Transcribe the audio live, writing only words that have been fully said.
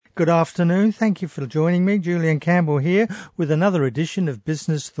Good afternoon. Thank you for joining me. Jullian Campbell here with another edition of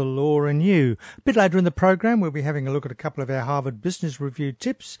Business, the Law and You. A bit later in the program, we'll be having a look at a couple of our Harvard Business Review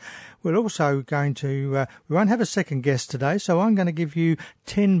tips. We're also going to, we won't have a second guest today, so I'm going to give you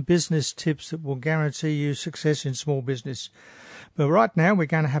 10 business tips that will guarantee you success in small business. But right now, we're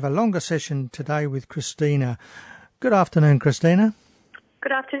going to have a longer session today with Christina. Good afternoon, Christina.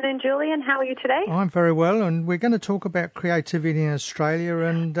 Good afternoon, Jullian. How are you today? I'm very well, and we're going to talk about creativity in Australia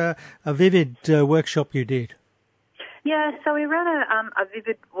and a Vivid workshop you did. Yeah, so we ran a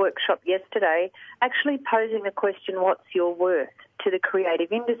Vivid workshop yesterday, actually posing the question, what's your worth to the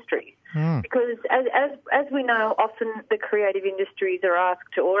creative industries? Because as we know, often the creative industries are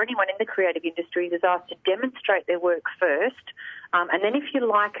asked, or anyone in the creative industries is asked to demonstrate their work first, and then if you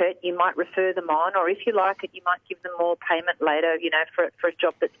like it, you might refer them on, or if you like it, you might give them more payment later, for a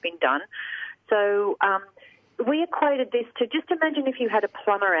job that's been done. So we equated this to, just imagine if you had a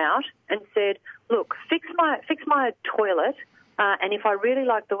plumber out and said, look, fix my toilet, and if I really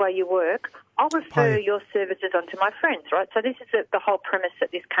like the way you work, I'll refer your services onto my friends, right? So this is the whole premise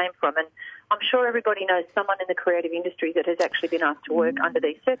that this came from, and I'm sure everybody knows someone in the creative industry that has actually been asked to work under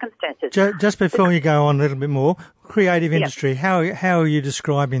these circumstances. Just before you go on a little bit more, creative industry, how are you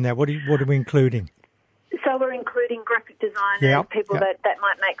describing that? What are we including? So we're including graphic designers, people that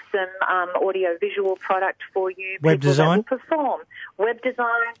might make some audio-visual product for you, web people design, that will perform, web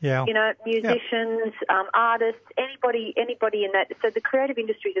design, musicians, artists, anybody in that. So the creative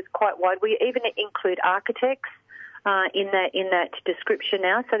industry is quite wide. We even include architects in that description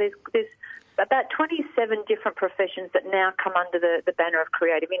now. So there's about 27 different professions that now come under the banner of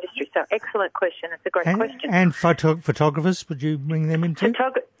creative industry. So excellent question. It's a great question. And photographers, would you bring them into?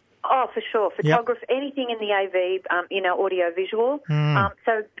 Oh, for sure. Photography, anything in the AV, audio-visual.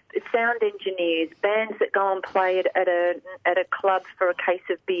 So sound engineers, bands that go and play at a club for a case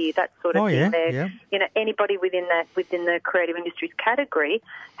of beer, that sort of thing. Anybody within the creative industries category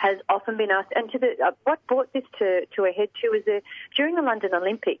has often been asked. And what brought this to a head too is during the London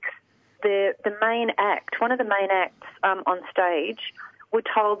Olympics, one of the main acts on stage were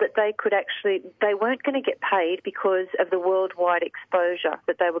told that they weren't going to get paid because of the worldwide exposure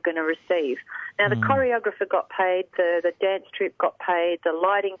that they were going to receive. Now, the choreographer got paid, the dance troupe got paid, the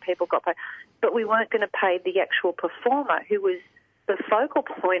lighting people got paid, but we weren't going to pay the actual performer who was the focal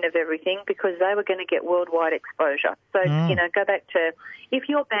point of everything because they were going to get worldwide exposure. So, go back to, if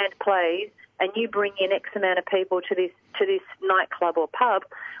your band plays and you bring in X amount of people to this nightclub or pub,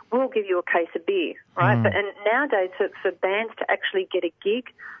 we'll give you a case of beer, right? And nowadays, for bands to actually get a gig,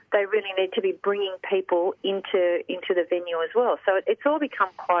 they really need to be bringing people into the venue as well. So it's all become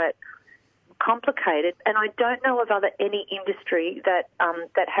quite complicated, and I don't know of any industry that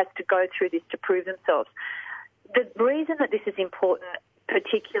has to go through this to prove themselves. The reason that this is important,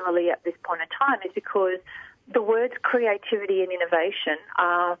 particularly at this point in time, is because the words creativity and innovation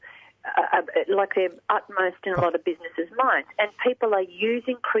are like they're utmost in a lot of businesses' minds. And people are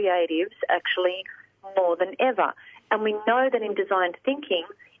using creatives actually more than ever. And we know that in design thinking,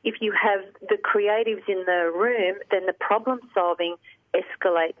 if you have the creatives in the room, then the problem-solving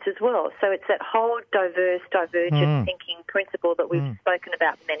escalates as well. So it's that whole divergent thinking principle that we've spoken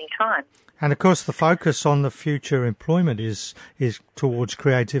about many times. And, of course, the focus on the future employment is towards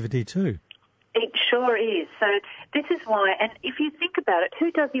creativity too. It sure is. So this is why, and if you think about it,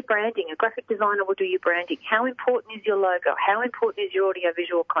 who does your branding? A graphic designer will do your branding. How important is your logo? How important is your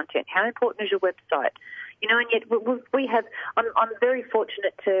audio-visual content? How important is your website? And yet we have, I'm very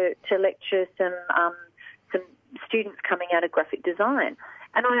fortunate to lecture some students coming out of graphic design.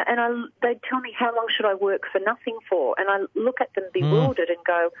 And they tell me, how long should I work for nothing for? And I look at them bewildered and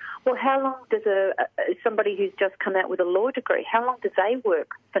go, well, how long does somebody who's just come out with a law degree, how long do they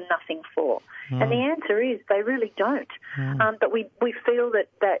work for nothing for? And the answer is they really don't. But we feel that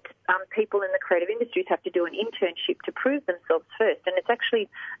people in the creative industries have to do an internship to prove themselves first, and it's actually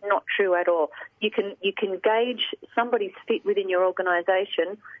not true at all. You can gauge somebody's fit within your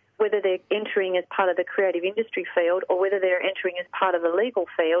organisation, whether they're entering as part of the creative industry field or whether they're entering as part of the legal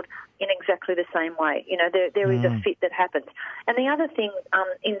field, in exactly the same way. There is a fit that happens. And the other thing,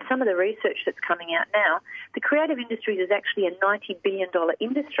 in some of the research that's coming out now, the creative industries is actually a $90 billion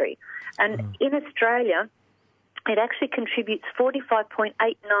industry. And in Australia, it actually contributes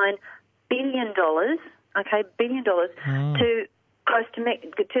 $45.89 billion, to gross to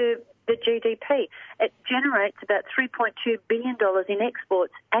the GDP. It generates about $3.2 billion in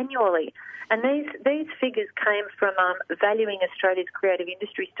exports annually. And these figures came from Valuing Australia's Creative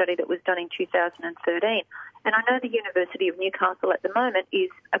Industry study that was done in 2013. And I know the University of Newcastle at the moment is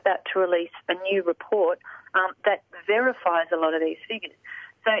about to release a new report that verifies a lot of these figures.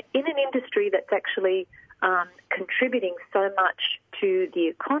 So in an industry that's actually contributing so much to the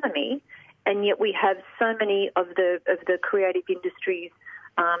economy, and yet we have so many of the creative industries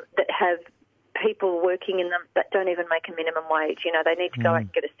that have people working in them that don't even make a minimum wage. You know, they need to go out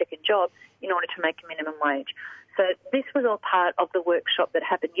and get a second job in order to make a minimum wage. So this was all part of the workshop that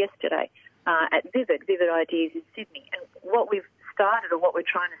happened yesterday at Vivid Ideas in Sydney. And what we've started, or what we're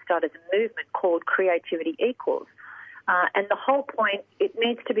trying to start, is a movement called Creativity Equals. And the whole point, it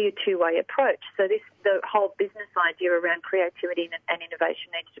needs to be a two-way approach. So the whole business idea around creativity and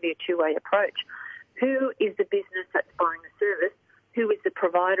innovation needs to be a two-way approach. Who is the business that's buying the service? Who is the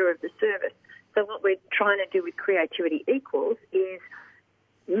provider of the service? So what we're trying to do with Creativity Equals is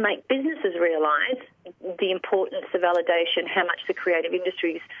make businesses realise the importance of validation, how much the creative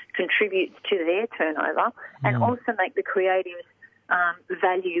industries contributes to their turnover, and also make the creatives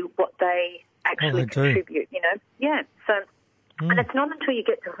value what they actually contribute, you know. Yeah, so, and it's not until you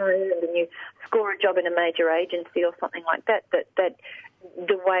get to home and you score a job in a major agency or something like that that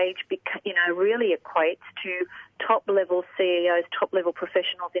the wage, really equates to top-level CEOs, top-level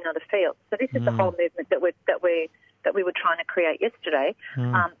professionals in other fields. So this is the whole movement that we were trying to create yesterday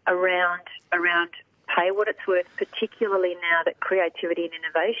around pay what it's worth, particularly now that creativity and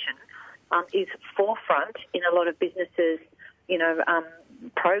innovation is forefront in a lot of businesses,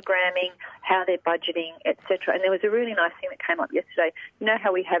 programming, how they're budgeting, etc. And there was a really nice thing that came up yesterday. You know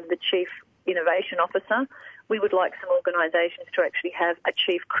how we have the Chief Innovation Officer? We would like some organisations to actually have a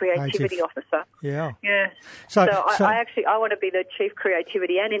Chief Creativity Officer. Yeah. Yeah. So I want to be the Chief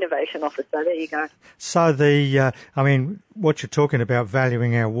Creativity and Innovation Officer. There you go. So what you're talking about,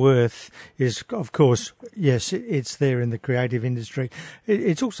 valuing our worth, is, of course, yes, it's there in the creative industry.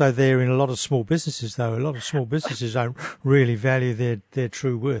 It's also there in a lot of small businesses, though. A lot of small businesses don't really value their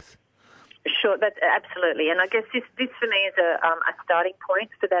true worth. Sure, that's absolutely. And I guess this for me is a starting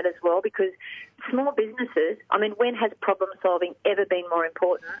point for that as well, because small businesses, when has problem solving ever been more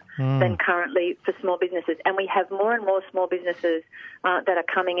important than currently for small businesses? And we have more and more small businesses that are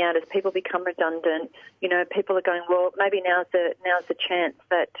coming out as people become redundant. You know, people are going, well, maybe now's the chance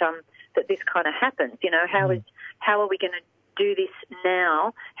that this kind of happens. You know, how are we going to do this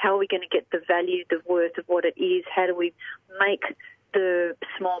now? How are we going to get the value, the worth of what it is? How do we make the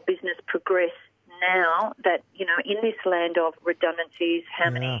small business progress now that, in this land of redundancies,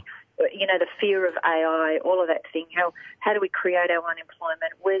 the fear of AI, all of that thing, how do we create our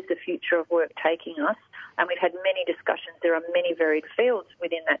unemployment? Where's the future of work taking us? And we've had many discussions. There are many varied fields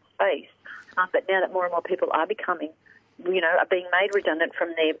within that space. But now that more and more people are becoming, are being made redundant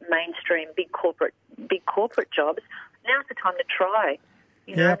from their mainstream big corporate jobs, now's the time to try.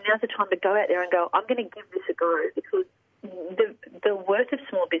 Now's the time to go out there and go, I'm going to give this a go, because the worth of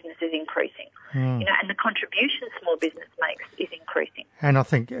small business is increasing, and the contribution small business makes is increasing. And I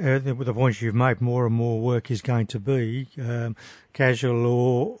think the points you've made, more and more work is going to be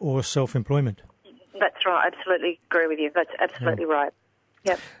casual or self-employment. That's right. Absolutely agree with you. That's absolutely right.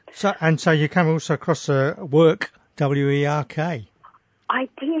 Yep. So you come also across work, WERK. I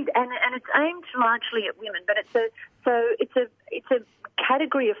did, and it's aimed largely at women, but it's a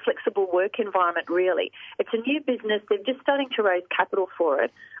category of flexible work environment, really. It's a new business. They're just starting to raise capital for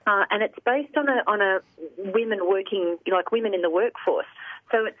it, and it's based on a women working, women in the workforce.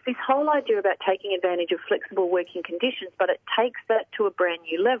 So it's this whole idea about taking advantage of flexible working conditions, but it takes that to a brand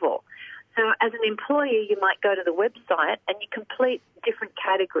new level. So as an employer, you might go to the website and you complete different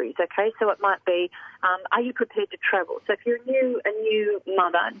categories, okay? So it might be, are you prepared to travel? So if you're a new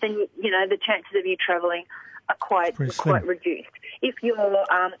mother, then, the chances of you travelling are quite reduced. If you're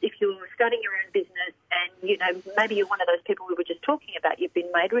starting your own business and, maybe you're one of those people we were just talking about, you've been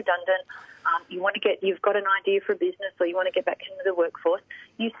made redundant, you've got an idea for a business, or you want to get back into the workforce,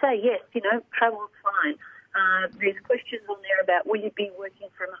 you say yes, travel's fine. There's questions on there about, will you be working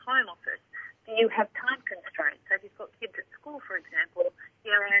from a home office? Do you have time constraints? So if you've got kids at school, for example,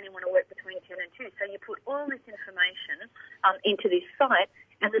 I only want to work between 10 and 2. So you put all this information into this site,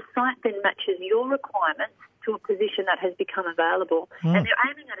 and the site then matches your requirements to a position that has become available, and they're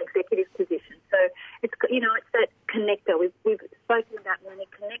aiming at executive positions. So it's that connector. We've spoken about many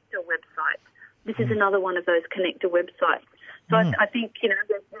connector websites. This is another one of those connector websites. So I think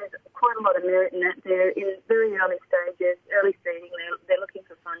there's quite a lot of merit in that. They're in very early stages, early seeding. They're looking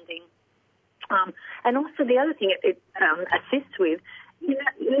for funding, and also the other thing it assists with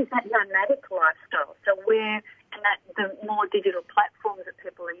is that nomadic lifestyle. So the more digital platforms that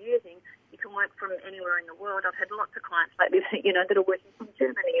people are using, you can work from anywhere in the world. I've had lots of clients lately that are working from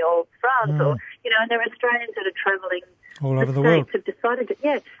Germany or France, or and there are Australians that are travelling all over the world. Have decided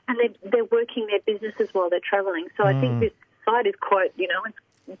and they're working their businesses while they're travelling. So I think this site is quite,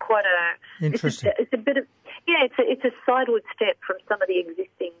 it's quite a interesting. It's a bit of it's a sideward step from some of the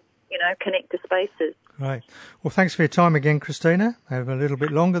existing connector spaces. Right. Well, thanks for your time again, Christina. Have a little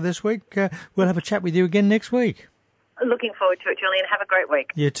bit longer this week. We'll have a chat with you again next week. Looking forward to it, Julian. Have a great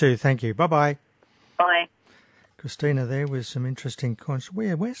week. You too. Thank you. Bye-bye. Bye. Christina there with some interesting comments.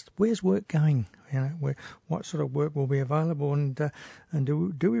 Where's work going? What sort of work will be available, and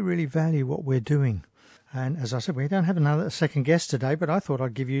do we really value what we're doing? And as I said, we don't have a second guest today, but I thought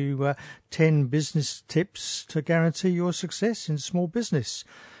I'd give you 10 business tips to guarantee your success in small business.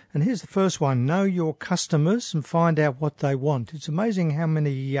 And here's the first one. Know your customers and find out what they want. It's amazing how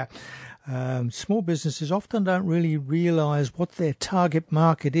many small businesses often don't really realise what their target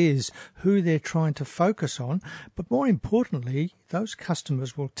market is, who they're trying to focus on. But more importantly, those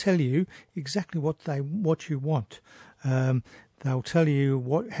customers will tell you exactly what you want. They'll tell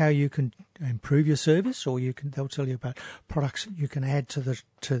you how you can improve your service, or they'll tell you about products that you can add to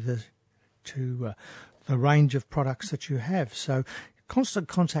the range of products that you have. So constant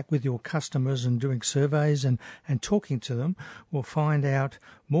contact with your customers and doing surveys and talking to them will find out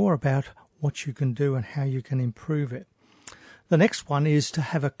more about what you can do and how you can improve it. The next one is to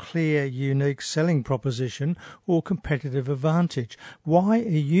have a clear, unique selling proposition or competitive advantage. Why are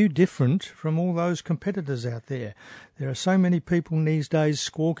you different from all those competitors out there? There are so many people these days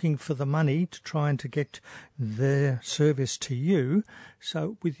squawking for the money to try and to get their service to you.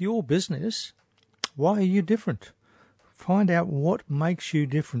 So with your business, why are you different? Find out what makes you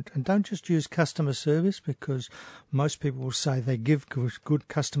different, and don't just use customer service, because most people will say they give good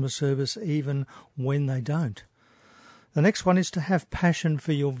customer service even when they don't. The next one is to have passion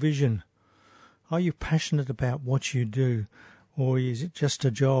for your vision. Are you passionate about what you do, or is it just a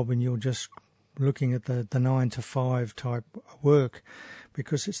job and you're just looking at the 9-to-5 type work?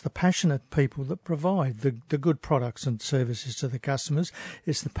 Because it's the passionate people that provide the good products and services to the customers.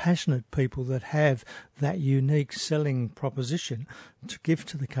 It's the passionate people that have that unique selling proposition to give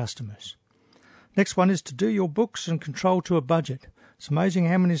to the customers. Next one is to do your books and control to a budget. It's amazing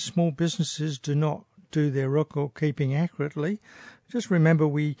how many small businesses do not do their record keeping accurately. Just remember,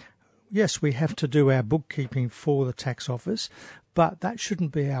 we have to do our bookkeeping for the tax office, but that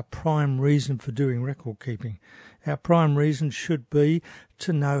shouldn't be our prime reason for doing record keeping. Our prime reason should be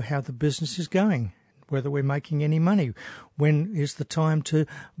to know how the business is going, whether we're making any money, when is the time to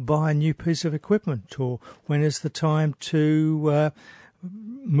buy a new piece of equipment, or when is the time to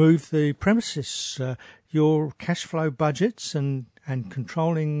move the premises. Your cash flow budgets and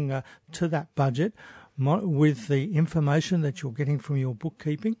controlling to that budget with the information that you're getting from your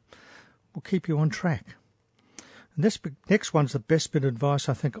bookkeeping will keep you on track. And this next one's the best bit of advice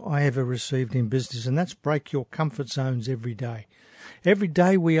I think I ever received in business, and that's break your comfort zones every day. Every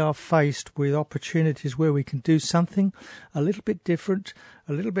day we are faced with opportunities where we can do something a little bit different,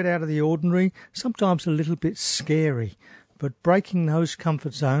 a little bit out of the ordinary, sometimes a little bit scary. But breaking those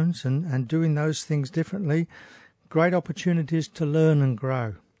comfort zones and doing those things differently, great opportunities to learn and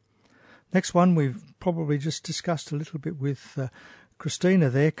grow. Next one we've probably just discussed a little bit with Christina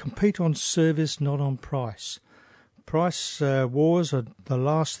there. Compete on service, not on price. Price wars are the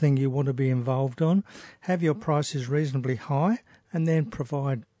last thing you want to be involved on. Have your prices reasonably high and then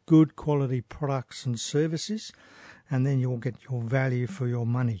provide good quality products and services, and then you'll get your value for your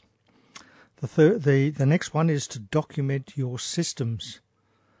money. The next one is to document your systems.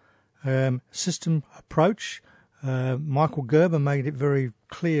 System approach. Michael Gerber made it very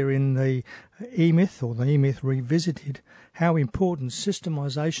clear in the E-Myth, or the E-Myth Revisited, how important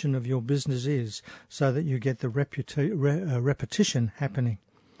systemization of your business is so that you get the repetition happening.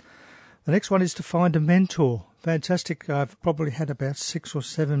 The next one is to find a mentor. Fantastic. I've probably had about 6 or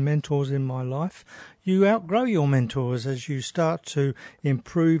 7 mentors in my life. You outgrow your mentors as you start to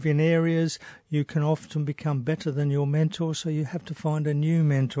improve in areas. You can often become better than your mentor, so you have to find a new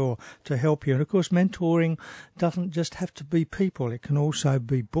mentor to help you. And of course, mentoring doesn't just have to be people. It can also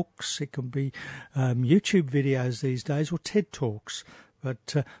be books. It can be YouTube videos these days, or TED Talks.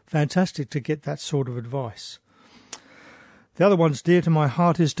 But fantastic to get that sort of advice. The other one's dear to my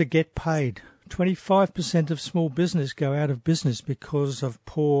heart is to get paid. 25% of small business go out of business because of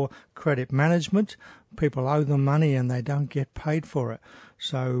poor credit management. People owe them money and they don't get paid for it.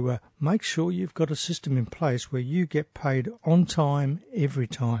 So make sure you've got a system in place where you get paid on time every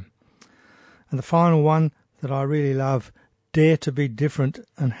time. And the final one that I really love, dare to be different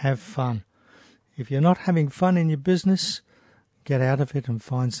and have fun. If you're not having fun in your business, get out of it and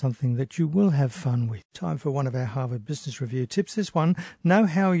find something that you will have fun with. Time for one of our Harvard Business Review tips. This one, know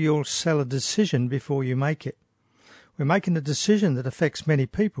how you'll sell a decision before you make it. When making a decision that affects many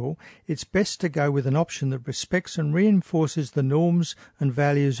people, it's best to go with an option that respects and reinforces the norms and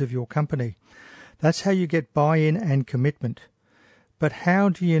values of your company. That's how you get buy-in and commitment. But how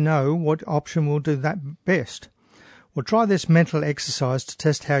do you know what option will do that best? Well, try this mental exercise to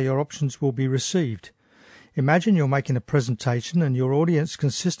test how your options will be received. Imagine you're making a presentation and your audience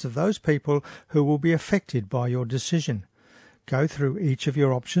consists of those people who will be affected by your decision. Go through each of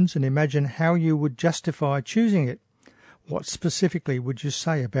your options and imagine how you would justify choosing it. What specifically would you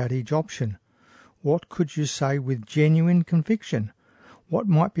say about each option? What could you say with genuine conviction? What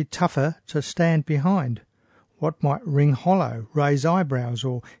might be tougher to stand behind? What might ring hollow, raise eyebrows,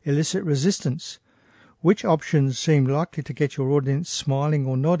 or elicit resistance? Which options seem likely to get your audience smiling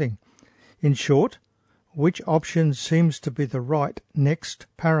or nodding? In short, which option seems to be the right next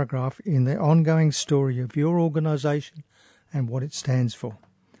paragraph in the ongoing story of your organisation and what it stands for?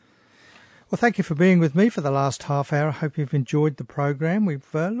 Well, thank you for being with me for the last half hour. I hope you've enjoyed the program. We've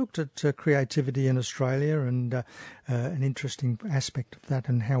looked at creativity in Australia and an interesting aspect of that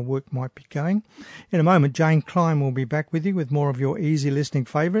and how work might be going. In a moment, Jane Klein will be back with you with more of your easy listening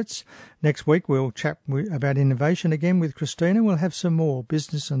favourites. Next week, we'll chat about innovation again with Christina. We'll have some more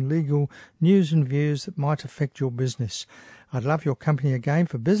business and legal news and views that might affect your business. I'd love your company again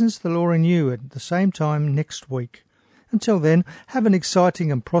for Business, the Law and You at the same time next week. Until then, have an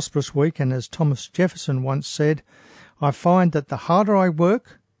exciting and prosperous week, and as Thomas Jefferson once said, I find that the harder I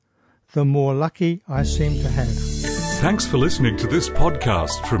work, the more lucky I seem to have. Thanks for listening to this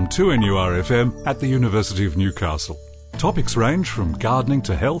podcast from 2NURFM at the University of Newcastle. Topics range from gardening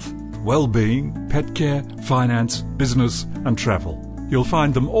to health, well-being, pet care, finance, business and travel. You'll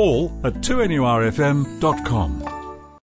find them all at 2NURFM.com.